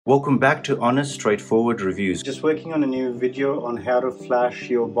Welcome back to Honest Straightforward Reviews. Just working on a new video on how to flash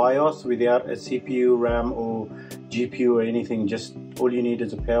your BIOS without a CPU, RAM or GPU or anything. Just all you need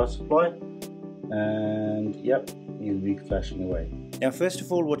is a power supply and yep, you'll be flashing away. Now first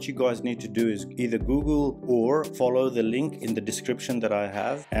of all, what you guys need to do is either Google or follow the link in the description that I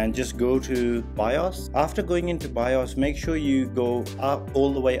have and just go to BIOS. After going into BIOS, make sure you go up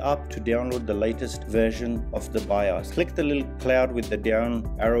all the way up to download the latest version of the BIOS. Click the little cloud with the down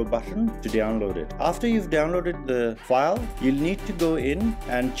arrow button to download it. After you've downloaded the file, you'll need to go in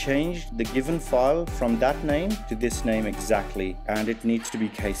and change the given file from that name to this name exactly, and it needs to be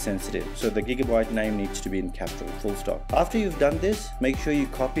case sensitive. So the Gigabyte name needs to be in capital, full stop. After you've done this, make sure you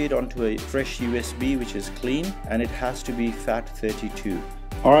copy it onto a fresh USB which is clean, and it has to be FAT32.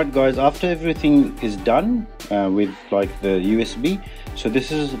 Alright guys, after everything is done with like the USB, so this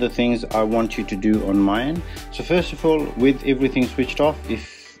is the things I want you to do on my end. So first of all, with everything switched off,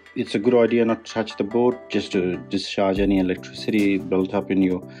 if it's a good idea not to touch the board just to discharge any electricity built up in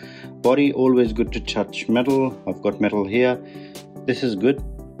your body. Always good to touch metal. I've got metal here. This is good.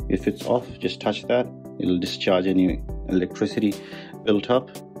 If it's off, just touch that. It'll discharge any electricity built up,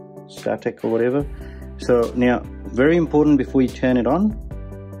 static or whatever. So now, very important before you turn it on,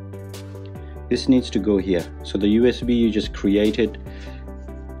 this needs to go here. So the USB you just created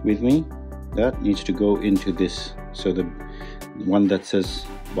with me, that needs to go into this. So the one that says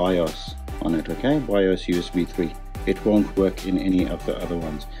BIOS on it, okay? BIOS USB 3. It won't work in any of the other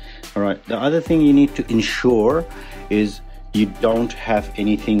ones. All right, the other thing you need to ensure is you don't have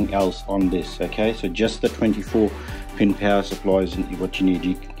anything else on this, okay? So just the 24 pin power supply is what you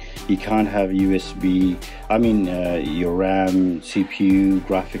need. You can't have USB, your RAM, CPU,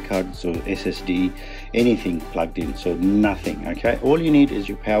 graphic cards or SSD, anything plugged in, so nothing, okay? All you need is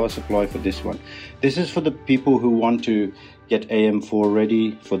your power supply for this one. This is for the people who want to get AM4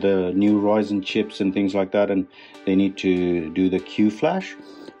 ready for the new Ryzen chips and things like that, and they need to do the QFlash.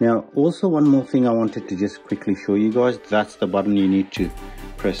 Now, also one more thing I wanted to just quickly show you guys, that's the button you need to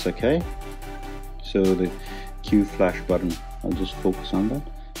press, okay? So the QFlash button, I'll just focus on that,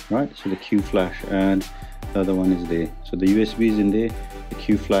 right? So the QFlash, and the other one is there. So the USB is in there, the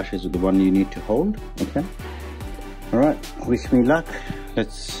QFlash is the one you need to hold, okay? All right, wish me luck.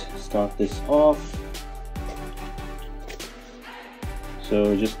 Let's start this off.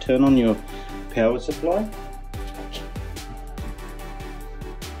 So just turn on your power supply.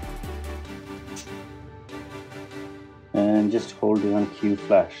 And just hold it on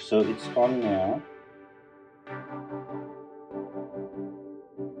QFlash. So it's on now.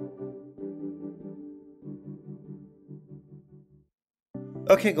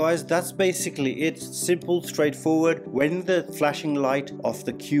 Okay guys, that's basically it. Simple, straightforward. When the flashing light of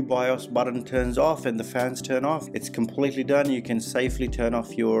the QBIOS button turns off and the fans turn off, it's completely done. You can safely turn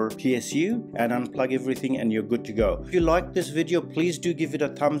off your PSU and unplug everything and you're good to go. If you like this video, please do give it a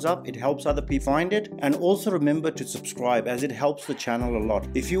thumbs up. It helps other people find it. And also remember to subscribe, as it helps the channel a lot.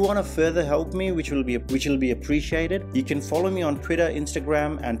 If you want to further help me, which will be appreciated, you can follow me on Twitter,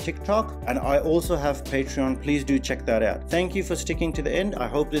 Instagram and TikTok. And I also have Patreon. Please do check that out. Thank you for sticking to the end. I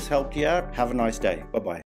hope this helped you out. Have a nice day. Bye-bye.